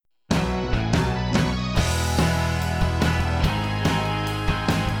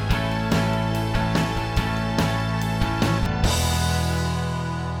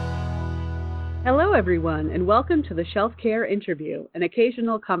everyone, and welcome to the Shelf Care Interview, an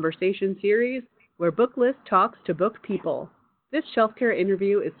occasional conversation series where Booklist talks to book people. This Shelf Care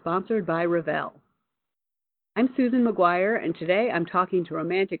Interview is sponsored by Revell. I'm Susan McGuire, and today I'm talking to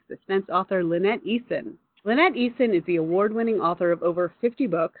romantic suspense author Lynette Eason. Lynette Eason is the award-winning author of over 50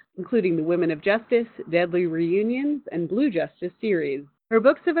 books, including the Women of Justice, Deadly Reunions, and Blue Justice series. Her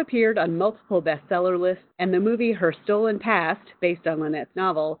books have appeared on multiple bestseller lists, and the movie Her Stolen Past, based on Lynette's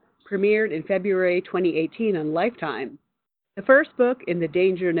novel, premiered in February 2018 on Lifetime. The first book in the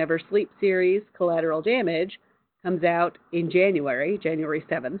Danger Never Sleeps series, Collateral Damage, comes out in January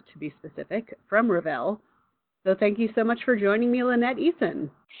 7th to be specific, from Revell. So thank you so much for joining me, Lynette Eason.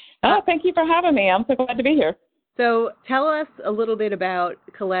 Thank you for having me. I'm so glad to be here. So tell us a little bit about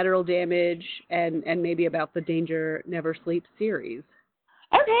Collateral Damage and maybe about the Danger Never Sleeps series.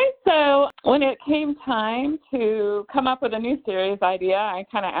 Okay, so when it came time to come up with a new series idea, I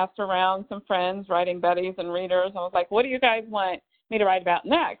kind of asked around some friends, writing buddies and readers. I was like, what do you guys want me to write about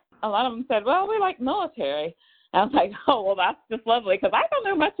next? A lot of them said, well, we like military. And I was like, oh, well, that's just lovely because I don't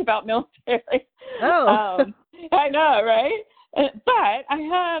know much about military. Oh. I know, right? But I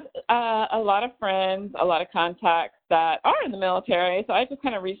had a lot of friends, a lot of contacts that are in the military. So I just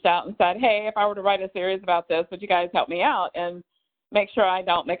kind of reached out and said, hey, if I were to write a series about this, would you guys help me out and make sure I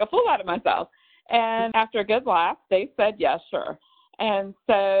don't make a fool out of myself? And after a good laugh, they said, yes, sure. And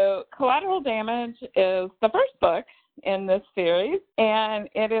so Collateral Damage is the first book in this series, and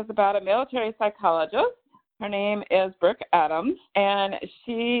it is about a military psychologist. Her name is Brooke Adams, and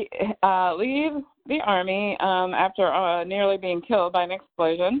she leaves the Army after nearly being killed by an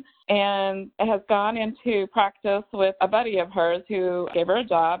explosion and has gone into practice with a buddy of hers who gave her a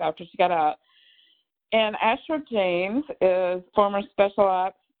job after she got out. And Asher James is former special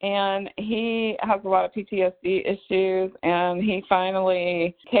ops, and he has a lot of PTSD issues, and he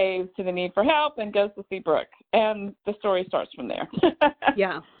finally caves to the need for help and goes to see Brooke. And the story starts from there.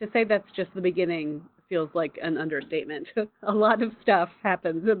 Yeah, to say that's just the beginning feels like an understatement. A lot of stuff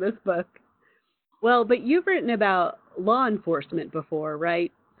happens in this book. Well, but you've written about law enforcement before,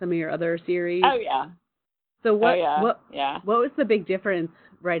 right? Some of your other series. Oh, yeah. So what was the big difference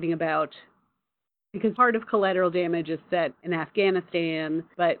writing about? Because part of Collateral Damage is set in Afghanistan,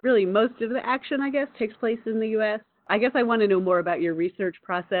 but really most of the action, I guess, takes place in the U.S. I guess I want to know more about your research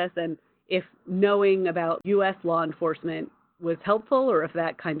process and if knowing about U.S. law enforcement was helpful or if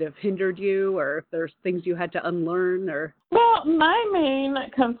that kind of hindered you or if there's things you had to unlearn or... Well, my main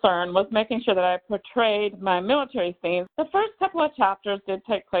concern was making sure that I portrayed my military scenes. The first couple of chapters did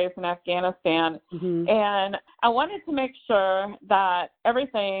take place in Afghanistan, and I wanted to make sure that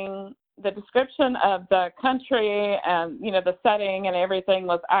everything, the description of the country and, the setting and everything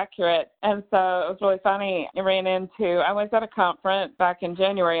was accurate. And so it was really funny. I was at a conference back in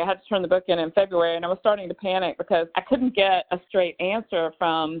January. I had to turn the book in February, and I was starting to panic because I couldn't get a straight answer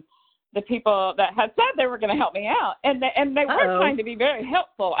from the people that had said they were going to help me out. And they were trying to be very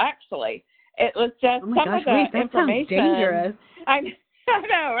helpful, actually. It was just of the information. That sounds dangerous. I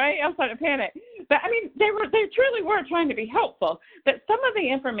know, right? I was starting to panic. But, they truly were trying to be helpful. But some of the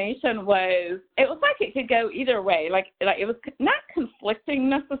information it was like it could go either way. Like it was not conflicting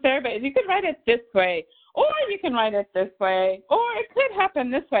necessarily, but you could write it this way, or you can write it this way, or it could happen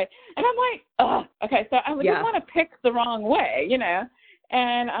this way. And I'm like, oh, okay, so I didn't want to pick the wrong way,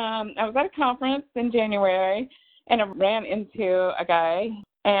 And I was at a conference in January, and I ran into a guy,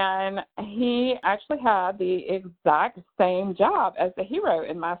 and he actually had the exact same job as the hero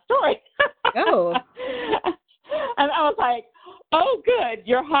in my story. Oh. And I was like, oh, good,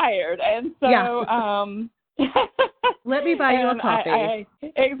 you're hired. And so let me buy you a coffee.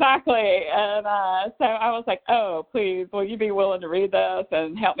 Exactly. And so I was like, oh, please, will you be willing to read this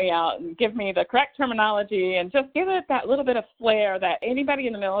and help me out and give me the correct terminology and just give it that little bit of flair that anybody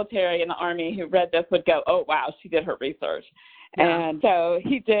in the military and the Army who read this would go, oh, wow, she did her research. Yeah. And so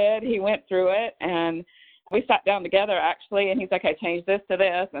he did. He went through it, and we sat down together, actually, and he's like, I changed this to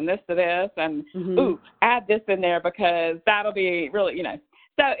this and this to this, and, ooh, add this in there because that'll be really,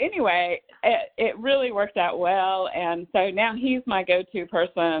 So anyway, it really worked out well, and so now he's my go-to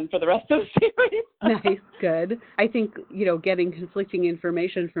person for the rest of the series. Nice, good. I think, getting conflicting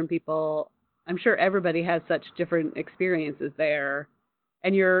information from people, I'm sure everybody has such different experiences there.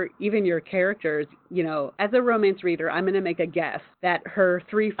 And your characters, as a romance reader, I'm going to make a guess that her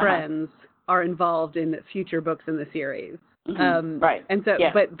three friends are involved in future books in the series. Right. And so,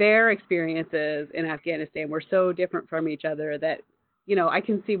 but their experiences in Afghanistan were so different from each other that, I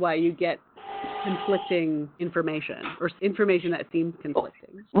can see why you get conflicting information or information that seems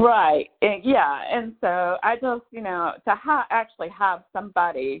conflicting. Right. Yeah. And so I just, to actually have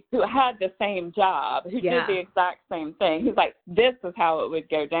somebody who had the same job, who did the exact same thing, who's like, this is how it would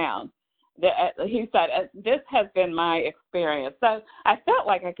go down. He said, this has been my experience. So I felt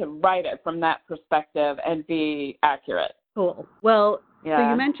like I could write it from that perspective and be accurate. Cool. Well, so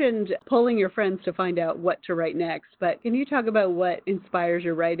you mentioned polling your friends to find out what to write next, but can you talk about what inspires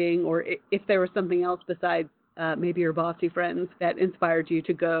your writing, or if there was something else besides maybe your bossy friends that inspired you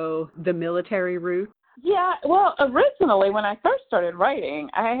to go the military route? Yeah, well, originally when I first started writing,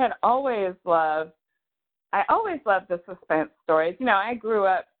 I always loved the suspense stories. I grew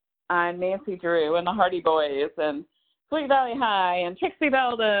up on Nancy Drew and the Hardy Boys and Sweet Valley High and Trixie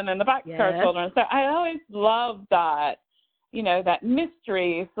Belden and the Boxcar Children. So I always loved that, that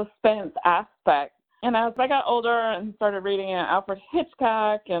mystery, suspense aspect. And as I got older and started reading Alfred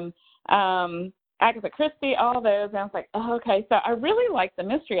Hitchcock and Agatha Christie, all those, and I was like, oh, okay, so I really like the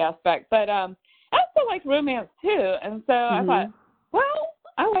mystery aspect. But I also like romance, too. And so I thought, well,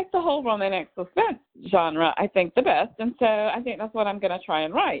 I like the whole romantic suspense genre, I think, the best. And so I think that's what I'm going to try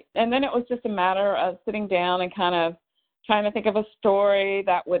and write. And then it was just a matter of sitting down and kind of trying to think of a story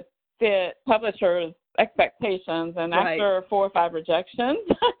that would fit publishers' expectations. And after 4 or 5 rejections.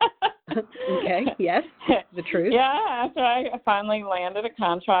 Okay, yes, the truth. Yeah, after I finally landed a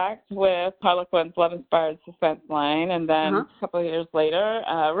contract with Harlequin's Love-Inspired Suspense line, and then a couple of years later,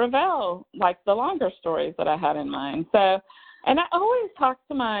 Revell liked the longer stories that I had in mind. So, and I always talk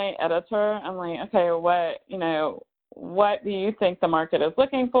to my editor. I'm like, okay, what do you think the market is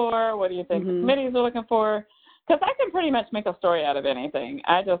looking for? What do you think the committees are looking for? Because I can pretty much make a story out of anything.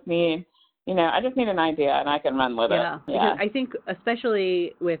 I just need an idea, and I can run with it. Yeah. I think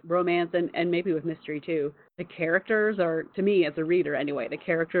especially with romance and maybe with mystery too, the characters are, to me as a reader anyway, the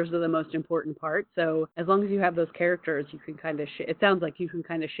characters are the most important part. So as long as you have those characters, you can kind of, it sounds like you can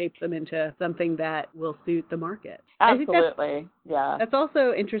kind of shape them into something that will suit the market. Absolutely, That's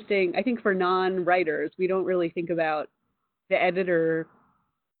also interesting. I think for non-writers, we don't really think about the editor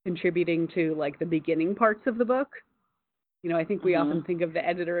contributing to like the beginning parts of the book. I think we often think of the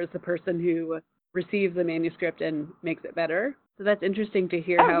editor as the person who receives the manuscript and makes it better. So that's interesting to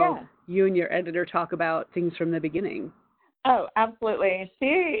hear how you and your editor talk about things from the beginning. Oh, absolutely.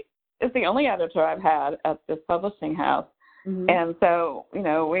 She is the only editor I've had at this publishing house. And so,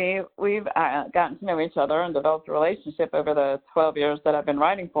 we've gotten to know each other and developed a relationship over the 12 years that I've been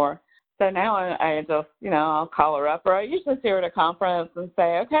writing for. So now I just, I'll call her up, or I usually see her at a conference and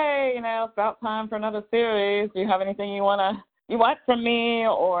say, okay, it's about time for another series. Do you have anything you want from me,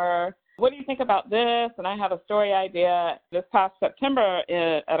 or what do you think about this? And I have a story idea this past September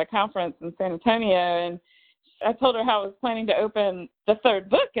at a conference in San Antonio, and I told her how I was planning to open the 3rd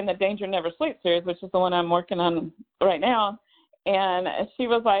book in the Danger Never Sleep series, which is the one I'm working on right now. And she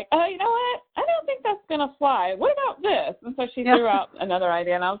was like, oh, you know what? I don't think that's going to fly. What about this? And so she threw out another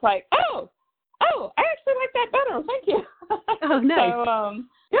idea, and I was like, oh, I actually like that better. Thank you. Oh, nice.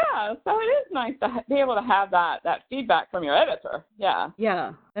 So it is nice to be able to have that feedback from your editor. Yeah.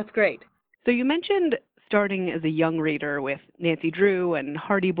 Yeah, that's great. So you mentioned starting as a young reader with Nancy Drew and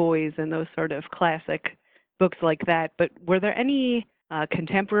Hardy Boys and those sort of classic books like that, but were there any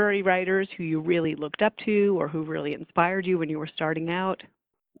contemporary writers who you really looked up to or who really inspired you when you were starting out?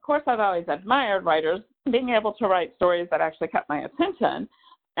 Of course, I've always admired writers, being able to write stories that actually kept my attention.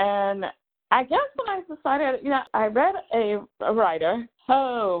 And I guess when I decided, I read a writer,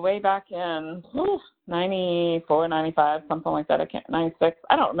 way back in 94, 95, something like that, 96,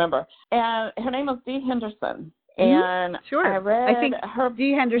 I don't remember. And her name was Dee Henderson. And sure. I think her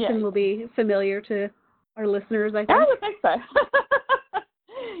Dee Henderson will be familiar to our listeners, I think. I would think so.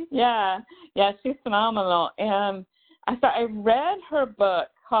 Yeah, she's phenomenal. And I read her book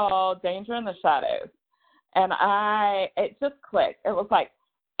called Danger in the Shadows, and it just clicked. It was like,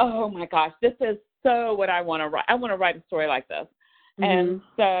 oh my gosh, this is so what I want to write. I want to write a story like this. And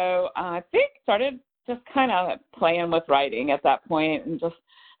so I think started just kind of playing with writing at that point, and just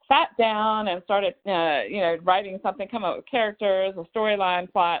sat down and started, writing something, come up with characters, a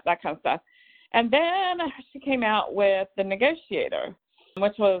storyline, plot, that kind of stuff. And then she came out with The Negotiator,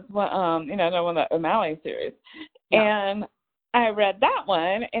 which was, one of the O'Malley series. Yeah. And I read that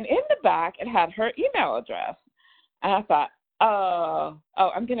one, and in the back it had her email address. And I thought,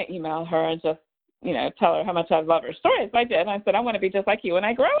 I'm going to email her and just, tell her how much I love her stories. I did. And I said, I want to be just like you when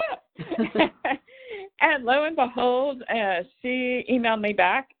I grow up. And lo and behold, she emailed me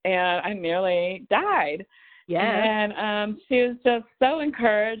back, and I nearly died. Yeah. And she was just so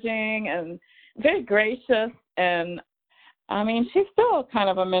encouraging and very gracious. And I mean, she's still kind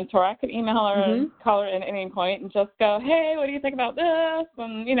of a mentor. I could email her and Mm-hmm. call her at any point and just go, hey, what do you think about this?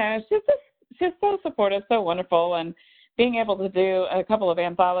 And, she's so supportive, so wonderful. And being able to do a couple of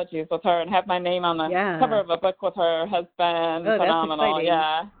anthologies with her and have my name on the Yeah. cover of a book with her has been Oh, that's phenomenal. exciting.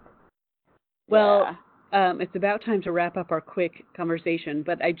 Yeah. Well, Yeah. it's about time to wrap up our quick conversation,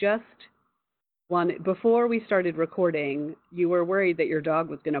 but I just wanted, before we started recording, you were worried that your dog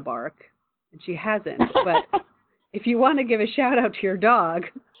was going to bark, and she hasn't. But if you want to give a shout out to your dog.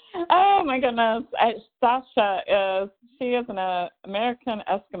 Oh my goodness. Sasha she is an American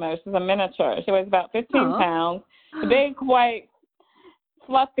Eskimo. She's a miniature. She weighs about 15 Aw. pounds. A big, white,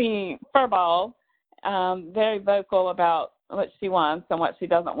 fluffy fur ball. Very vocal about what she wants and what she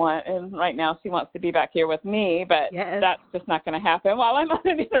doesn't want. And right now she wants to be back here with me, but Yes. that's just not going to happen while I'm on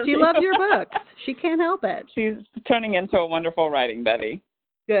an interview. She loves your books. She can't help it. She's turning into a wonderful writing buddy.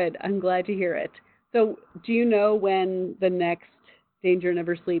 Good. I'm glad to hear it. So, do you know when the next Danger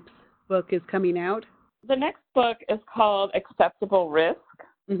Never Sleeps book is coming out? The next book is called Acceptable Risk,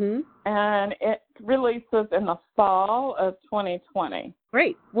 Mm-hmm. and it releases in the fall of 2020.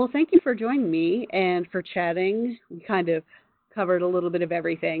 Great. Well, thank you for joining me and for chatting. We kind of covered a little bit of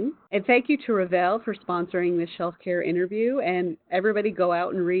everything. And thank you to Revell for sponsoring this Shelf Care interview. And everybody go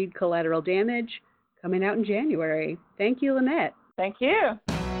out and read Collateral Damage, coming out in January. Thank you, Lynette. Thank you.